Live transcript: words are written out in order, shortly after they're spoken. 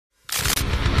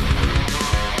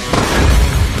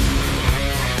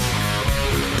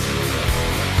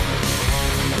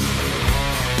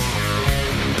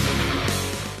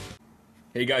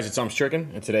Hey guys, it's Stricken,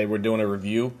 and today we're doing a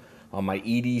review on my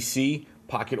E.D.C.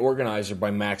 pocket organizer by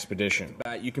Maxpedition.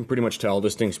 You can pretty much tell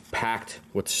this thing's packed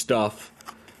with stuff.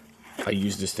 I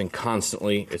use this thing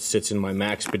constantly. It sits in my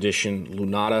Maxpedition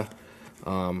Lunata.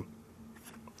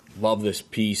 Love this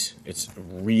piece. It's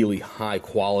really high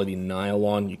quality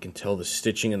nylon. You can tell the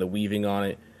stitching and the weaving on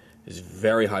it is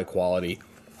very high quality.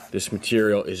 This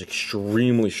material is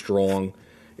extremely strong.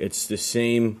 It's the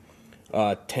same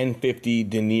 1050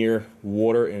 denier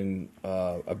water and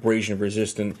abrasion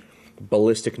resistant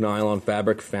ballistic nylon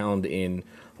fabric found in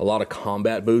a lot of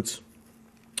combat boots.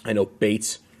 I know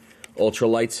Bates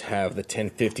ultralights have the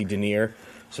 1050 denier,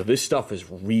 so this stuff is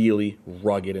really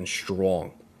rugged and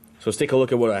strong. So let's take a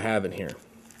look at what I have in here.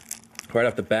 Right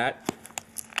off the bat,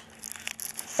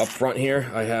 up front here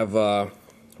I have a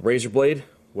razor blade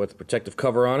with protective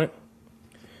cover on it,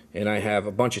 and I have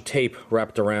a bunch of tape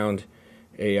wrapped around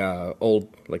a old,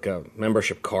 like a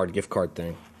membership card, gift card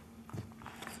thing.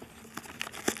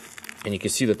 And you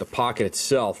can see that the pocket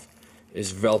itself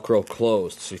is Velcro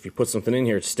closed, so if you put something in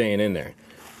here, it's staying in there.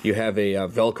 You have a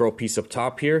Velcro piece up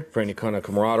top here for any kind of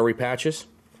camaraderie patches.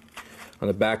 On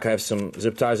the back I have some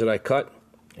zip ties that I cut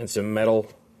and some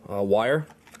metal wire.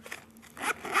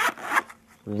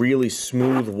 Really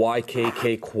smooth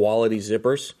YKK quality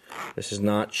zippers. This is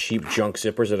not cheap junk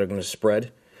zippers that are going to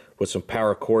spread. With some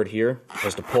paracord here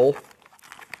as the pull.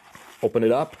 Open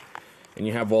it up and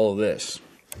you have all of this.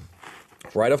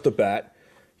 Right off the bat,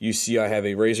 you see I have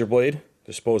a razor blade,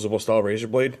 disposable style razor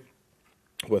blade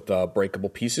with breakable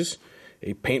pieces,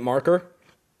 a paint marker,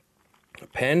 a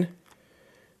pen,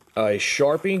 a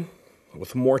Sharpie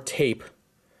with more tape,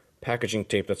 packaging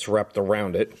tape that's wrapped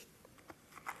around it.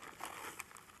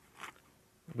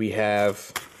 We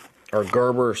have our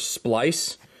Gerber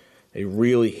splice, a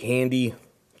really handy,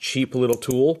 cheap little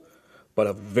tool, but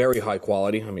a very high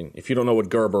quality. I mean, if you don't know what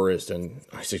Gerber is, then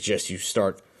I suggest you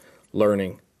start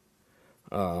learning.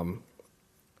 You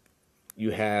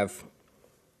have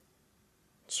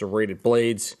serrated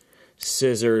blades,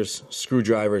 scissors,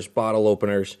 screwdrivers, bottle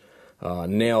openers,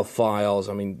 nail files.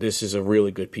 I mean, this is a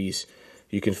really good piece.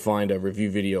 You can find a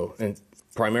review video, and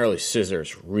primarily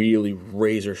scissors, really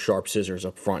razor sharp scissors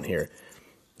up front here.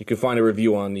 You can find a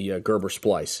review on the Gerber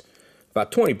splice.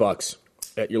 About 20 bucks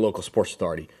at your local sports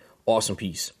authority. Awesome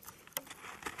piece.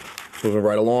 Moving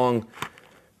right along,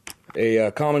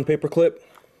 a common paper clip.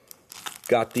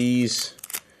 Got these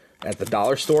at the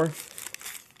dollar store.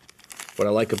 What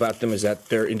I like about them is that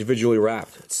they're individually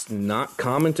wrapped. It's not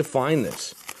common to find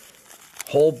this.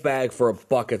 Whole bag for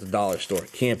 $1 at the dollar store.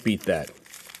 Can't beat that.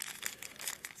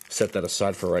 Set that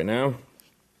aside for right now.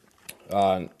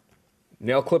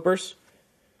 Nail clippers,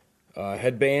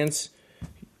 headbands.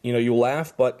 You know, you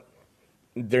laugh, but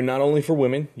they're not only for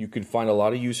women. You can find a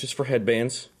lot of uses for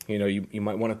headbands. You know, you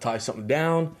might want to tie something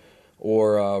down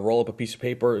or roll up a piece of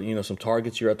paper. You know, some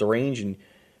targets, you're at the range and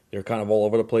they're kind of all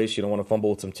over the place. You don't want to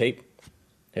fumble with some tape.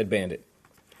 Headband it.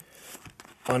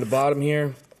 On the bottom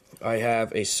here, I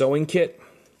have a sewing kit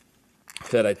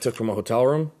that I took from a hotel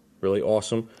room. Really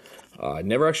awesome. I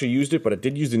never actually used it, but I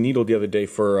did use the needle the other day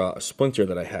for a splinter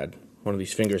that I had. One of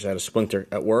these fingers had a splinter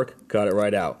at work. Got it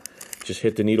right out. Just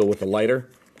hit the needle with a lighter,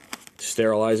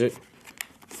 sterilize it,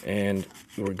 and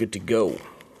we're good to go.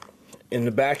 In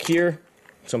the back here,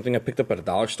 something I picked up at a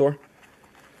dollar store.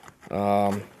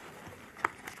 Another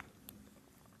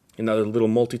little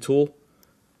multi-tool.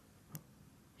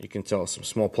 You can tell some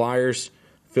small pliers,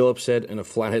 Phillips head, and a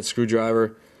flathead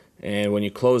screwdriver. And when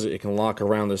you close it, it can lock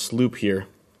around this loop here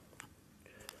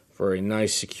for a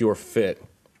nice secure fit.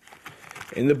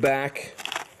 In the back,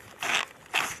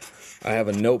 I have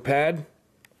a notepad.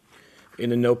 In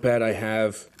the notepad, I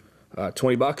have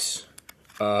 20 bucks,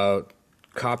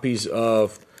 copies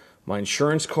of my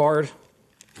insurance card,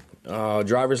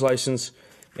 driver's license,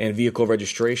 and vehicle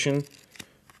registration.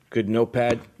 Good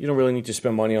notepad. You don't really need to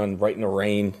spend money on writing the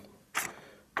rain.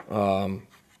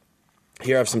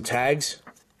 Here I have some tags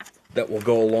that will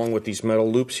go along with these metal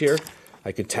loops here.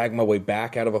 I could tag my way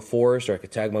back out of a forest, or I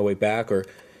could tag my way back, or,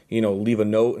 you know, leave a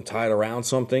note and tie it around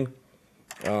something.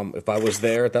 If I was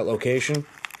there at that location.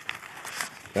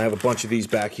 I have a bunch of these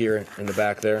back here in the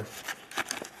back there.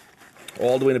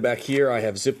 All the way in the back here, I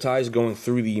have zip ties going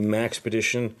through the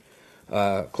Maxpedition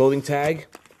clothing tag.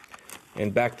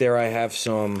 And back there I have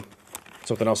something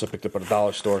else I picked up at a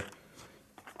dollar store.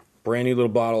 Brand new little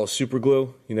bottle of super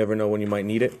glue. You never know when you might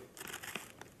need it.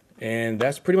 And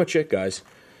that's pretty much it, guys.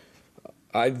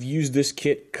 I've used this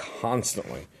kit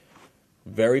constantly.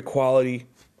 Very quality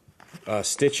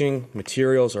stitching.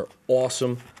 Materials are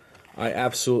awesome. I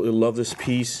absolutely love this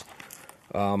piece.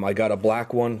 I got a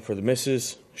black one for the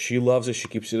missus. She loves it. She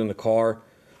keeps it in the car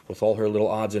with all her little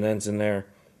odds and ends in there.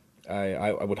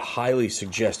 I would highly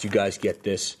suggest you guys get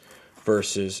this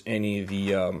versus any of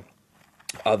the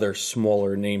other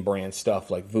smaller name brand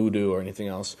stuff like Voodoo or anything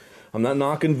else. I'm not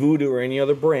knocking Voodoo or any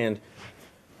other brand.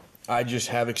 I just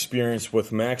have experience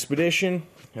with Maxpedition,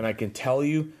 and I can tell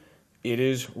you it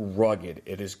is rugged.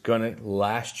 It is going to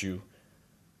last you,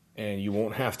 and you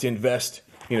won't have to invest.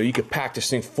 You know, you could pack this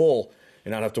thing full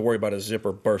and not have to worry about a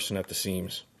zipper bursting at the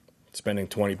seams, spending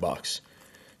 $20.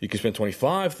 You can spend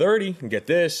 $25, $30, and get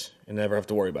this, and never have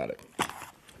to worry about it.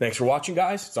 Thanks for watching,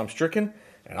 guys. I'm Stricken,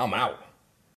 and I'm out.